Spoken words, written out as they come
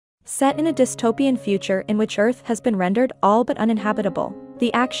set in a dystopian future in which Earth has been rendered all but uninhabitable.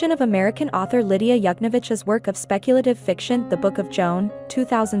 The action of American author Lidia Yuknavitch's work of speculative fiction, The Book of Joan,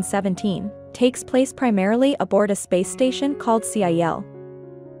 2017, takes place primarily aboard a space station called CIEL.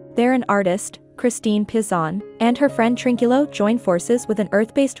 There an artist, Christine Pizan, and her friend Trinculo join forces with an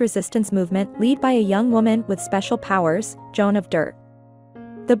Earth-based resistance movement led by a young woman with special powers, Joan of Dirt.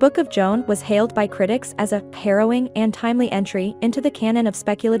 The Book of Joan was hailed by critics as a harrowing and timely entry into the canon of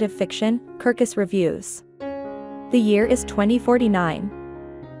speculative fiction, Kirkus Reviews. The year is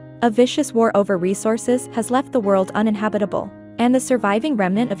 2049. A vicious war over resources has left the world uninhabitable, and the surviving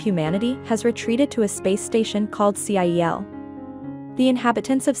remnant of humanity has retreated to a space station called CIEL. The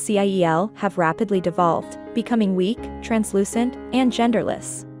inhabitants of CIEL have rapidly devolved, becoming weak, translucent, and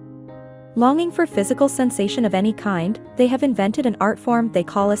genderless. Longing for physical sensation of any kind, they have invented an art form they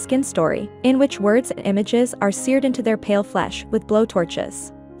call a skin story, in which words and images are seared into their pale flesh with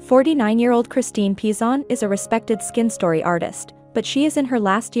blowtorches. 49-year-old Christine Pizan is a respected skin story artist, but she is in her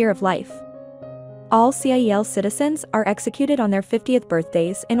last year of life. All CIEL citizens are executed on their 50th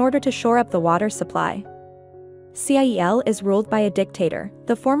birthdays in order to shore up the water supply. CIEL is ruled by a dictator,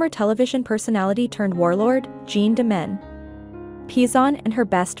 the former television personality turned warlord, Jean de Men. Pizan and her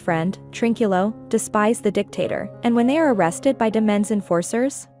best friend, Trinculo, despise the dictator, and when they are arrested by de Men's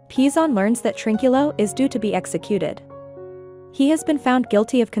enforcers, Pizan learns that Trinculo is due to be executed. He has been found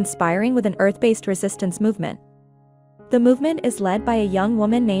guilty of conspiring with an Earth-based resistance movement. The movement is led by a young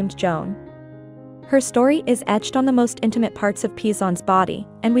woman named Joan. Her story is etched on the most intimate parts of Pizan's body,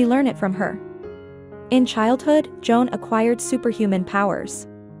 and we learn it from her. In childhood, Joan acquired superhuman powers.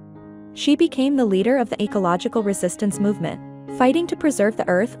 She became the leader of the ecological resistance movement, fighting to preserve the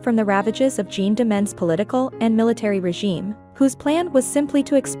Earth from the ravages of Jean de Men's political and military regime, whose plan was simply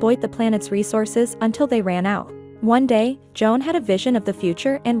to exploit the planet's resources until they ran out. One day, Joan had a vision of the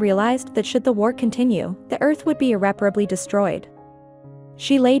future and realized that should the war continue, the Earth would be irreparably destroyed.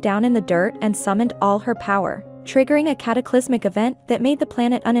 She lay down in the dirt and summoned all her power, triggering a cataclysmic event that made the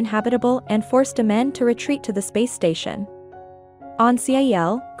planet uninhabitable and forced de Men to retreat to the space station. On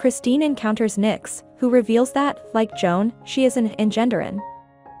CIEL, Christine encounters Nyx, who reveals that, like Joan, she is an engenderin.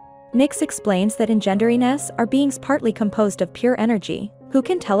 Nyx explains that engenderines are beings partly composed of pure energy, who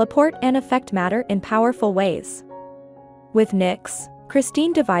can teleport and affect matter in powerful ways. With Nyx,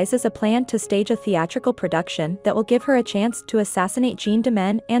 Christine devises a plan to stage a theatrical production that will give her a chance to assassinate Jean de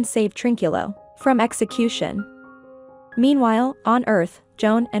Men and save Trinculo from execution. Meanwhile, on Earth,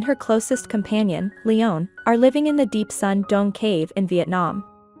 Joan and her closest companion, Leon, are living in the Deep Sun Dong cave in Vietnam.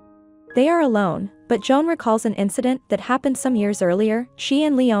 They are alone, but Joan recalls an incident that happened some years earlier. She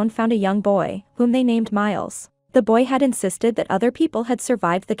and Leon found a young boy, whom they named Miles. The boy had insisted that other people had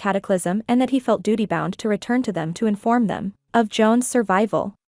survived the cataclysm and that he felt duty-bound to return to them to inform them of Joan's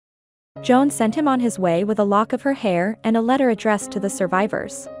survival. Joan sent him on his way with a lock of her hair and a letter addressed to the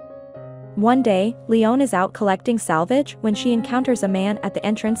survivors. One day, Leon is out collecting salvage when she encounters a man at the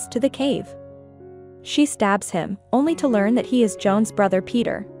entrance to the cave. She stabs him, only to learn that he is Joan's brother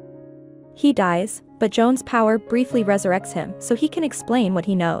Peter. He dies, but Joan's power briefly resurrects him so he can explain what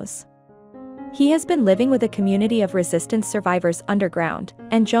he knows. He has been living with a community of resistance survivors underground,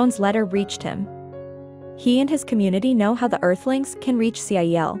 and Joan's letter reached him. He and his community know how the Earthlings can reach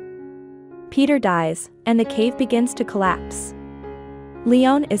CIEL. Peter dies, and the cave begins to collapse.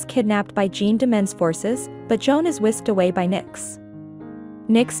 Leon is kidnapped by Jean de Men's forces, but Joan is whisked away by Nyx.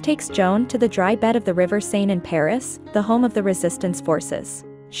 Nyx takes Joan to the dry bed of the River Seine in Paris, the home of the resistance forces.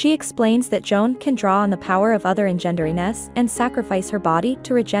 She explains that Joan can draw on the power of other engenderines and sacrifice her body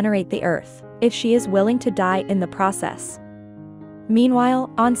to regenerate the Earth, if she is willing to die in the process. Meanwhile,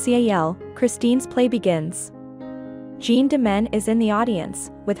 on CIEL, Christine's play begins. Jean de Men is in the audience,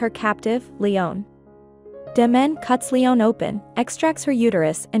 with her captive, Leon. De Men cuts Leon open, extracts her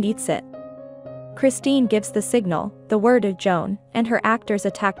uterus and eats it. Christine gives the signal, the word of Joan, and her actors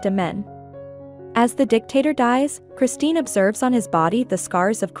attack de Men. As the dictator dies, Christine observes on his body the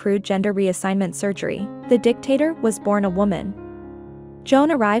scars of crude gender reassignment surgery. The dictator was born a woman.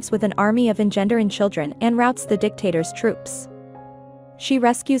 Joan arrives with an army of engenderin children and routs the dictator's troops. She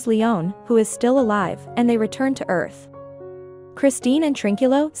rescues Leon, who is still alive, and they return to Earth. Christine and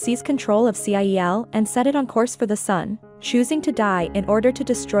Trinculo seize control of CIEL and set it on course for the sun, choosing to die in order to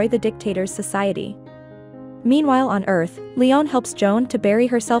destroy the dictator's society. Meanwhile on Earth, Leon helps Joan to bury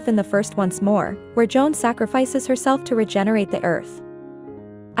herself in the first once more, where Joan sacrifices herself to regenerate the Earth.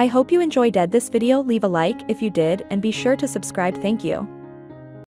 I hope you enjoyed this video. Leave a like if you did and be sure to subscribe. Thank you.